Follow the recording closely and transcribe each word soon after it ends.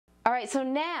All right, so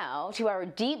now to our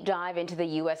deep dive into the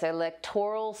U.S.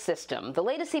 electoral system. The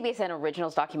latest CBSN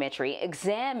Originals documentary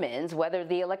examines whether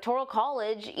the Electoral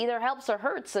College either helps or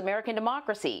hurts American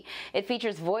democracy. It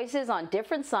features voices on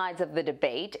different sides of the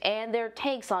debate and their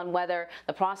takes on whether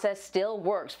the process still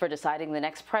works for deciding the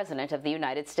next president of the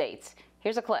United States.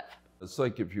 Here's a clip. It's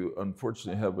like if you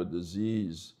unfortunately have a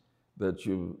disease that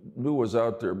you knew was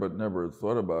out there but never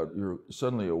thought about, you're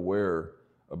suddenly aware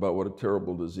about what a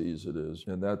terrible disease it is.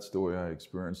 And that's the way I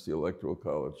experienced the Electoral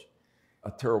College,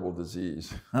 a terrible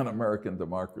disease on American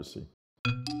democracy.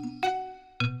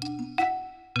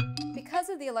 Because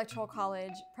of the Electoral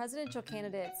College, presidential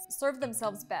candidates serve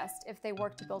themselves best if they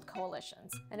work to build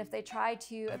coalitions and if they try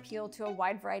to appeal to a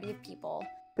wide variety of people.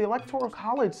 The Electoral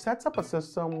College sets up a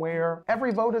system where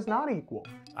every vote is not equal.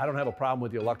 I don't have a problem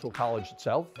with the Electoral College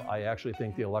itself. I actually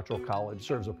think the Electoral College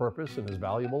serves a purpose and is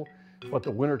valuable. But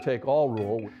the winner-take-all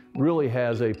rule really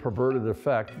has a perverted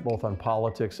effect both on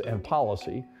politics and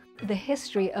policy. The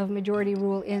history of majority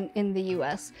rule in the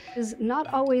U.S. is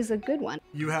not always a good one.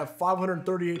 You have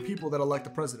 538 people that elect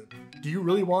the president. Do you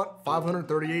really want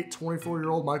 538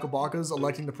 24-year-old Michael Baca's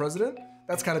electing the president?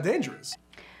 That's kind of dangerous.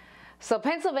 So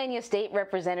Pennsylvania State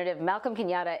Representative Malcolm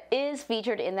Kenyatta is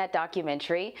featured in that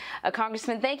documentary.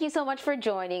 Congressman, thank you so much for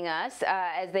joining us.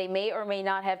 As they may or may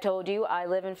not have told you, I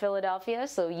live in Philadelphia,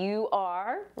 so you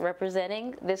are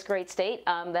representing this great state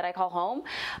that I call home.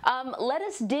 Let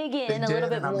us dig in a little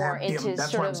bit more into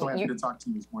that's why I'm so happy to talk to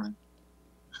you this morning.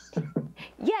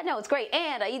 Yeah, no, it's great.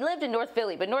 And you lived in North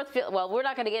Philly, but North Philly, well, we're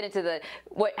not going to get into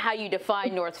how you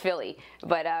define North Philly.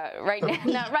 But right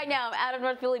now I'm out of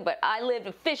North Philly, but I lived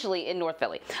officially in North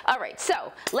Philly. All right,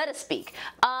 so let us speak.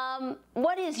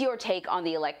 What is your take on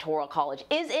the Electoral College?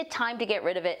 Is it time to get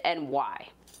rid of it, and why?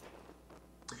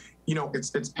 You know,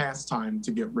 it's past time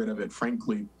to get rid of it,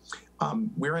 frankly.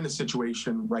 We're in a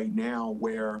situation right now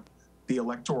where the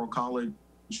Electoral College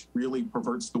really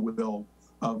perverts the will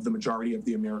of the majority of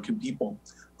the American people.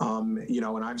 You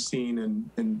know, and I've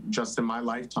seen just in my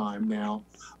lifetime now,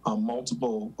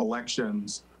 multiple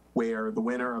elections where the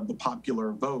winner of the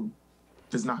popular vote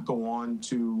does not go on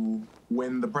to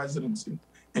win the presidency,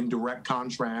 in direct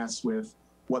contrast with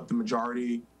what the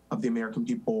majority of the American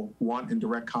people want, in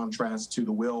direct contrast to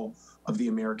the will of the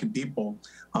American people.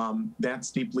 That's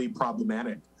deeply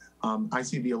problematic. I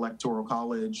see the Electoral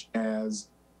College as,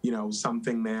 you know,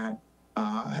 something that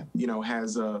you know,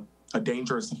 has a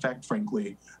dangerous effect,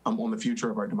 frankly, on the future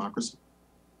of our democracy.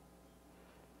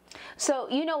 So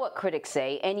you know what critics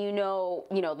say, and you know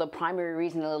the primary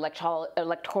reason the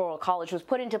Electoral College was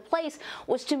put into place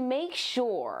was to make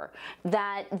sure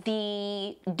that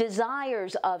the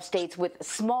desires of states with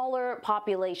smaller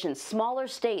populations, smaller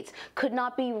states, could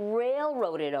not be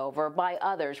railroaded over by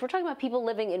others. We're talking about people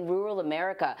living in rural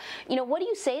America. You know, what do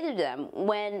you say to them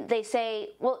when they say,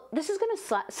 well, this is going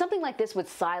to, something like this would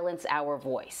silence our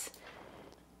voice?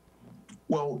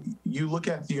 Well, you look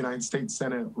at the United States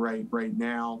Senate right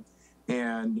now,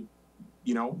 and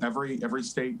you know, every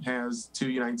state has 2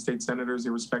 United States senators,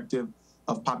 irrespective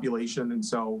of population, and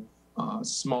so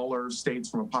smaller states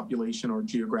from a population or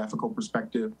geographical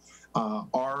perspective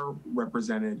are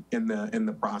represented in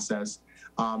the process.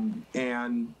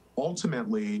 And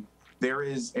ultimately, there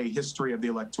is a history of the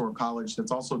Electoral College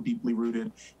that's also deeply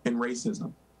rooted in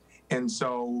racism. And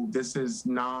so this is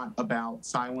not about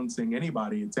silencing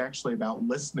anybody. It's actually about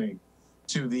listening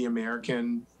to the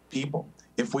American people.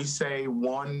 If we say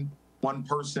one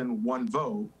person, one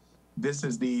vote, this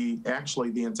is actually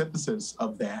the antithesis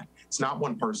of that. It's not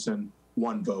one person,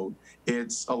 one vote.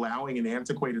 It's allowing an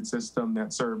antiquated system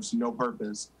that serves no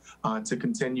purpose to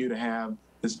continue to have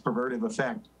this pervertive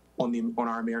effect on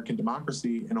our American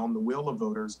democracy and on the will of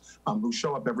voters who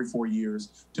show up every 4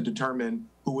 years to determine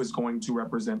who is going to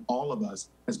represent all of us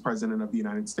as President of the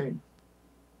United States.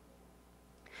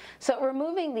 So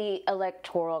removing the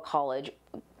Electoral College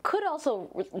could also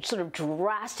sort of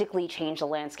drastically change the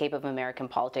landscape of American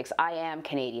politics. I am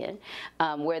Canadian,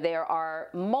 where there are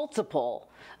multiple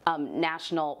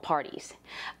national parties.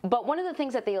 But one of the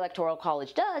things that the Electoral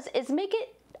College does is make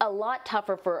it a lot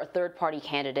tougher for a third-party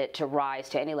candidate to rise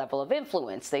to any level of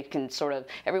influence. They can sort of,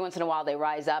 every once in a while, they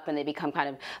rise up and they become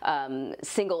kind of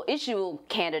single-issue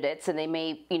candidates, and they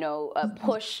may, you know,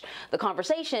 push the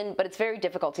conversation, but it's very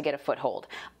difficult to get a foothold.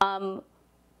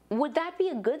 Would that be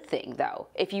a good thing, though,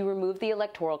 if you remove the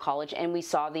Electoral College and we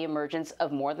saw the emergence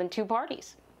of more than 2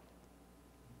 parties?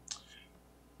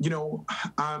 You know,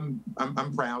 I'm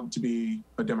proud to be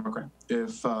a Democrat.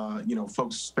 If you know,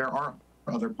 folks, there are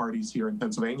other parties here in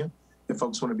Pennsylvania. If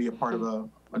folks want to be a part of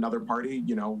another party,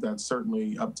 you know, that's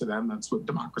certainly up to them. That's what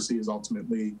democracy is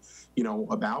ultimately, you know,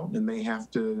 about, and they have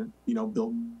to, you know,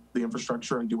 build the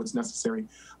infrastructure and do what's necessary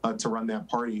to run that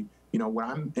party. You know, what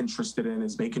I'm interested in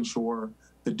is making sure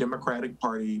the Democratic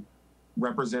Party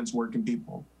represents working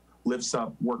people, lifts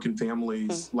up working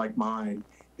families like mine.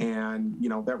 And, you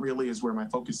know, that really is where my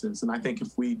focus is. And I think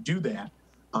if we do that,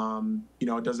 you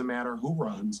know, it doesn't matter who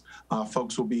runs,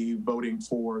 folks will be voting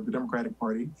for the Democratic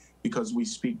Party because we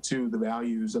speak to the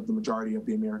values of the majority of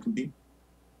the American people.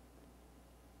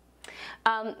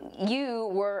 You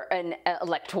were an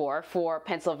elector for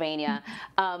Pennsylvania.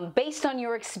 Based on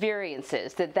your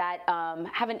experiences, did that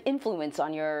have an influence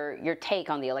on your take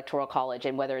on the Electoral College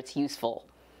and whether it's useful?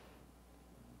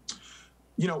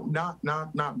 You know,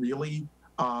 not really.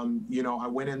 You know, I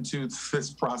went into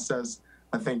this process,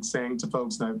 I think, saying to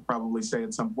folks, and I'd probably say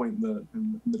at some point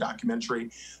in the documentary,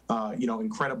 you know,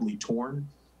 incredibly torn.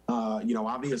 You know,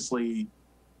 obviously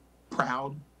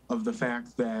proud of the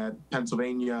fact that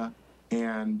Pennsylvania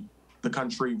and the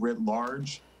country writ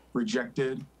large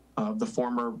rejected the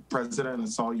former president. I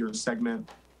saw your segment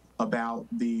about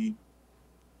the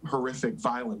horrific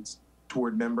violence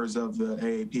toward members of the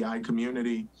AAPI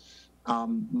community.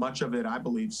 Much of it, I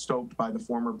believe, stoked by the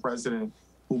former president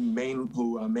who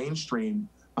mainstreamed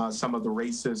some of the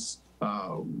racist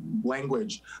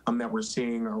language that we're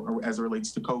seeing as it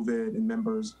relates to COVID and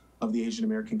members of the Asian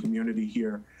American community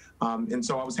here. And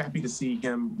so I was happy to see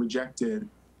him rejected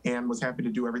and was happy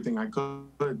to do everything I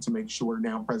could to make sure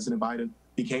now President Biden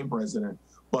became president.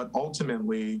 But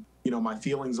ultimately, you know, my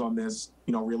feelings on this,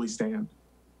 you know, really stand.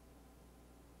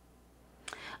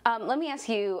 Let me ask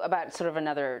you about sort of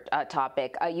another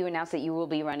topic. You announced that you will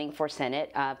be running for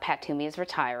Senate. Pat Toomey is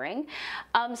retiring.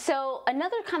 So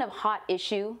another kind of hot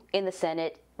issue in the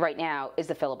Senate right now is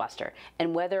the filibuster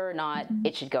and whether or not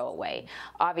it should go away.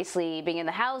 Obviously, being in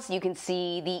the House, you can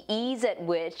see the ease at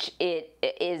which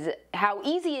how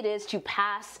easy it is to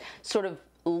pass sort of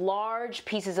large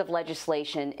pieces of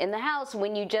legislation in the House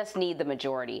when you just need the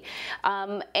majority.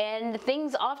 And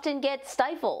things often get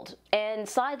stifled and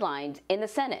sidelined in the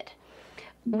Senate.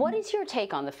 What is your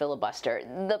take on the filibuster?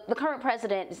 The current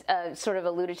president sort of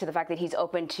alluded to the fact that he's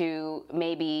open to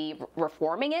maybe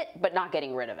reforming it, but not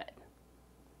getting rid of it.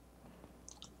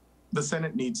 The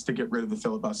Senate needs to get rid of the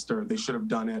filibuster. They should have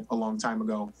done it a long time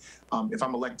ago. If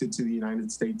I'm elected to the United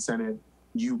States Senate,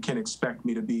 you can expect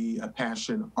me to be a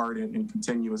passionate, ardent, and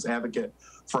continuous advocate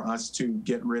for us to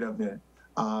get rid of it.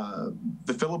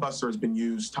 The filibuster has been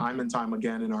used time and time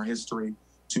again in our history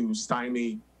to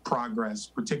stymie progress,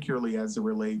 particularly as it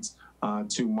relates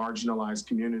to marginalized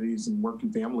communities and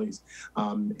working families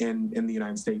in the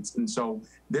United States. And so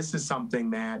this is something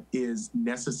that is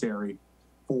necessary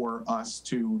for us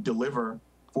to deliver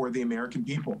for the American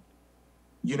people.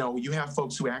 You know, you have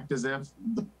folks who act as if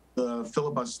the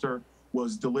filibuster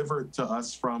was delivered to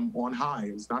us from on high.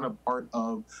 It's not a part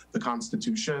of the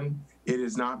Constitution. It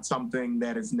is not something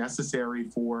that is necessary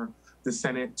for the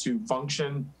Senate to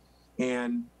function.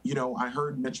 And, you know, I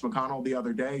heard Mitch McConnell the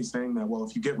other day saying that, well,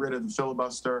 if you get rid of the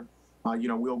filibuster, you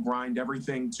know, we'll grind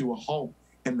everything to a halt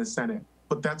in the Senate.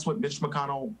 But that's what Mitch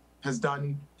McConnell has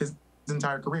done his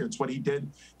entire career. It's what he did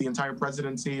the entire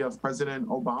presidency of President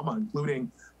Obama,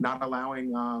 including not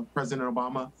allowing President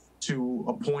Obama to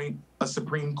appoint a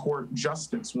Supreme Court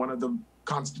justice, one of the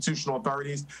constitutional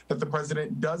authorities that the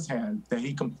president does have, that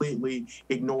he completely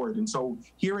ignored. And so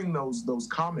hearing those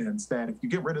comments that if you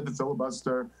get rid of the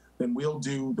filibuster, then we'll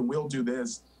do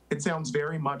this, it sounds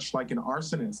very much like an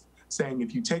arsonist saying,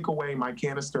 if you take away my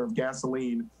canister of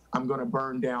gasoline, I'm going to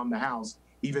burn down the house,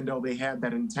 even though they had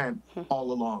that intent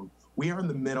all along. We are in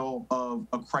the middle of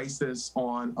a crisis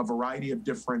on a variety of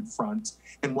different fronts.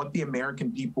 And what the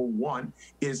American people want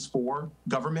is for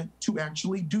government to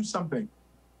actually do something,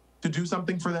 to do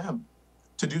something for them,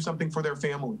 to do something for their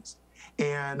families.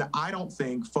 And I don't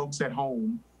think folks at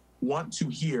home want to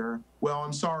hear, well,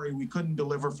 I'm sorry, we couldn't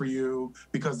deliver for you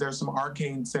because there's some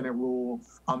arcane Senate rule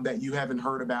that you haven't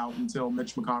heard about until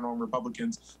Mitch McConnell and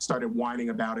Republicans started whining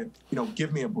about it. You know,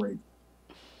 give me a break.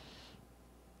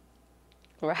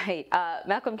 Right.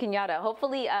 Malcolm Kenyatta,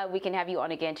 hopefully we can have you on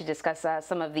again to discuss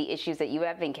some of the issues that you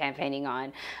have been campaigning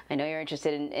on. I know you're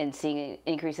interested in seeing an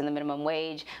increase in the minimum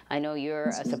wage. I know you're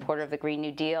a supporter of the Green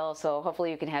New Deal, so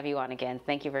hopefully we can have you on again.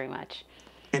 Thank you very much.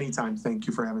 Anytime. Thank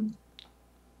you for having me.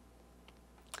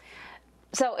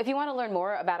 So if you want to learn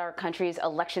more about our country's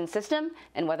election system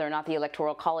and whether or not the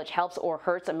Electoral College helps or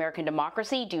hurts American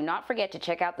democracy, do not forget to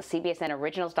check out the CBSN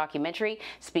Originals documentary,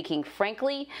 Speaking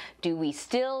Frankly, Do We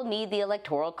Still Need the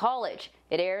Electoral College?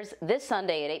 It airs this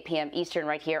Sunday at 8 p.m. Eastern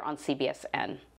right here on CBSN.